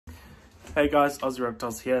Hey guys, Aussie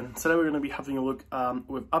Reptiles here. Today we're going to be having a look.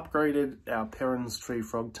 We've upgraded our Perons tree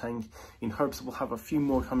frog tank in hopes we'll have a few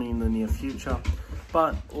more coming in the near future.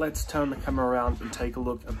 But let's turn the camera around and take a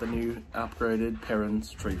look at the new upgraded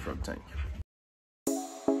Perons tree frog tank.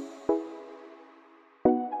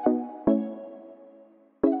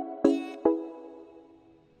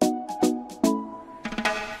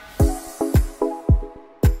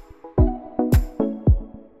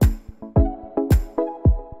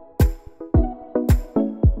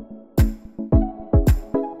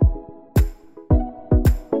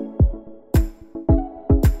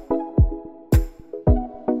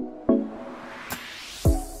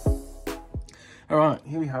 Alright,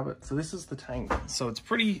 here we have it. So this is the tank. So it's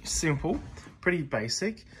pretty simple, pretty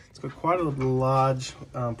basic. It's got quite a large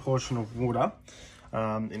portion of water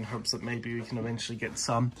in hopes that maybe we can eventually get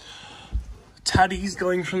some tatties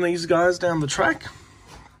going from these guys down the track.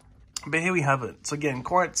 But here we have it. So again,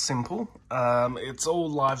 quite simple. It's all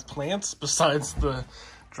live plants besides the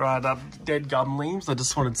dried up dead gum leaves. I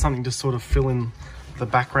just wanted something to sort of fill in the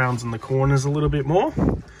backgrounds and the corners a little bit more.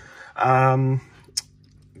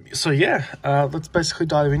 So yeah, let's basically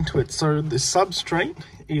dive into it. So the substrate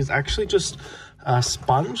is actually just a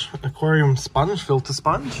sponge, aquarium sponge, filter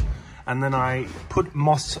sponge, and then I put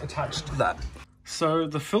moss attached to that. So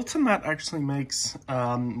the filter mat actually makes,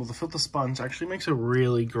 the filter sponge actually makes a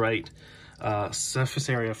really great surface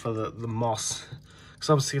area for the moss. Because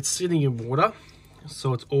obviously it's sitting in water,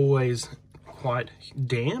 so it's always quite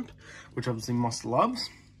damp, which obviously moss loves.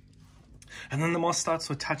 And then the moss starts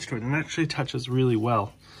to attach to it, and it actually attaches really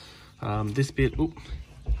well. This bit,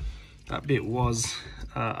 that bit was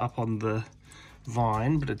up on the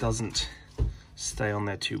vine, but it doesn't stay on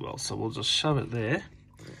there too well. So we'll just shove it there.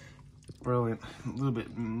 Brilliant. A little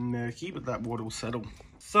bit murky, but that water will settle.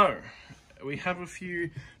 So we have a few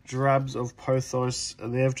drabs of pothos.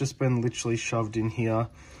 They've just been literally shoved in here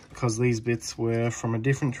because these bits were from a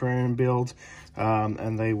different terrarium build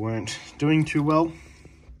and they weren't doing too well.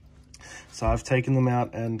 So I've taken them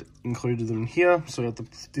out and included them here. So at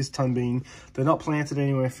this time being, they're not planted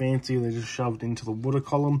anywhere fancy. They're just shoved into the water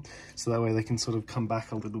column. So that way they can sort of come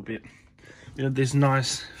back a little bit. We have this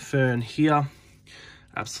nice fern here.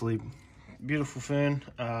 Absolutely beautiful fern.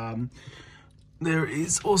 There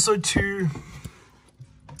is also two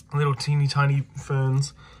little teeny tiny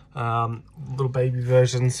ferns, little baby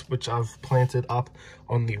versions, which I've planted up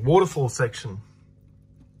on the waterfall section.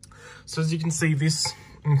 So as you can see, this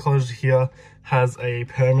enclosure here has a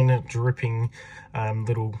permanent dripping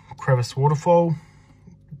little crevice waterfall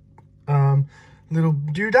little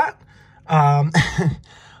doodad.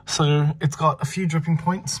 So it's got a few dripping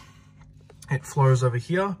points. It flows over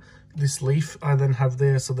here. This leaf I then have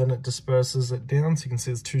there, so then it disperses it down, so you can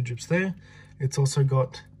see there's two drips there. It's also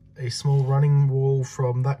got a small running wall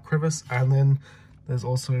from that crevice, and then there's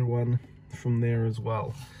also one from there as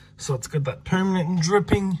well. So it's got that permanent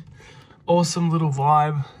dripping, awesome little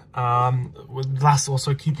vibe, with thus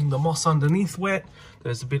also keeping the moss underneath wet.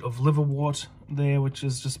 There's a bit of liverwort there, which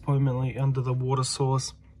is just permanently under the water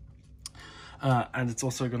source. And it's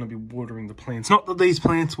also going to be watering the plants. Not that these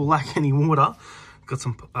plants will lack any water. Got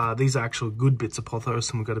some, these are actual good bits of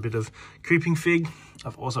pothos, and we've got a bit of creeping fig.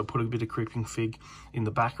 I've also put a bit of creeping fig in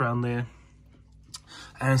the background there.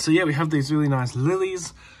 And so yeah, we have these really nice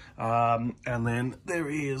lilies. And then there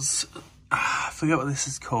is, I forget what this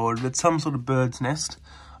is called, but some sort of bird's nest.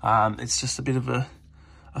 It's just a bit of a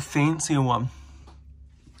fancier one.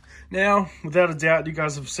 Now, without a doubt, you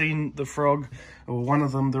guys have seen the frog, or one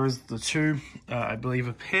of them. There is the two, I believe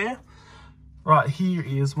a pair. Right, here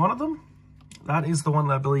is one of them. That is the one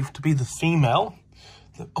that I believe to be the female.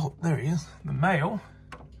 Oh, there he is. The male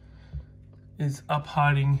is up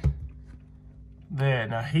hiding there.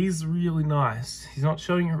 Now, he's really nice. He's not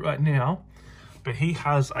showing it right now, but he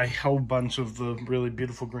has a whole bunch of the really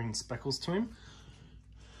beautiful green speckles to him.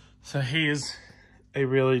 So he is a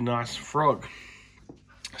really nice frog.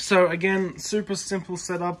 So again, super simple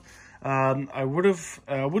setup. I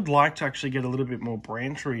would like to actually get a little bit more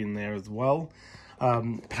branchery in there as well.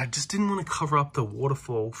 But I just didn't want to cover up the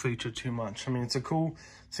waterfall feature too much. I mean, it's a cool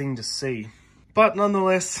thing to see. But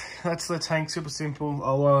nonetheless, that's the tank, super simple.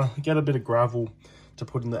 I'll get a bit of gravel to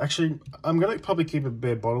put in there. Actually, I'm going to probably keep it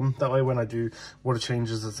bare bottom. That way when I do water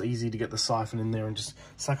changes, it's easy to get the siphon in there and just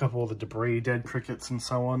suck up all the debris, dead crickets and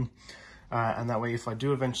so on. And that way, if I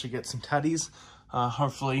do eventually get some tatties,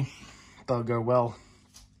 hopefully they'll go well.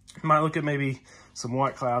 Might look at maybe some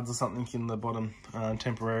white clouds or something in the bottom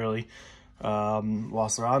temporarily.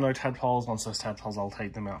 Whilst there are no tadpoles. Once those tadpoles, I'll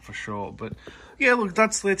take them out for sure. But yeah, look,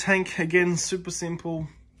 that's their tank. Again, super simple.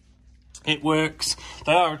 It works.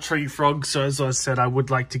 They are a tree frog, so as I said, I would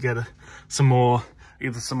like to get some more,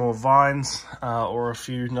 either some more vines or a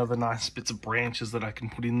few other nice bits of branches that I can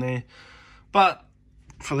put in there. But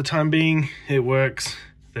for the time being, it works.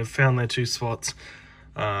 They've found their 2 spots.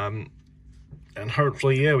 And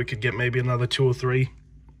hopefully, yeah, we could get maybe another 2 or 3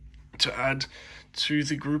 to add to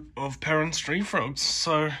the group of Perons tree frogs.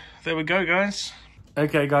 So there we go, guys.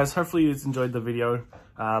 Okay, guys, hopefully you enjoyed the video.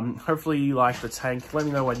 Hopefully you like the tank. Let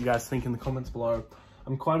me know what you guys think in the comments below.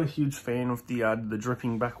 I'm quite a huge fan of the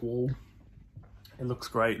dripping back wall. It looks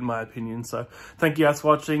great in my opinion. So thank you guys for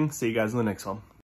watching. See you guys in the next one.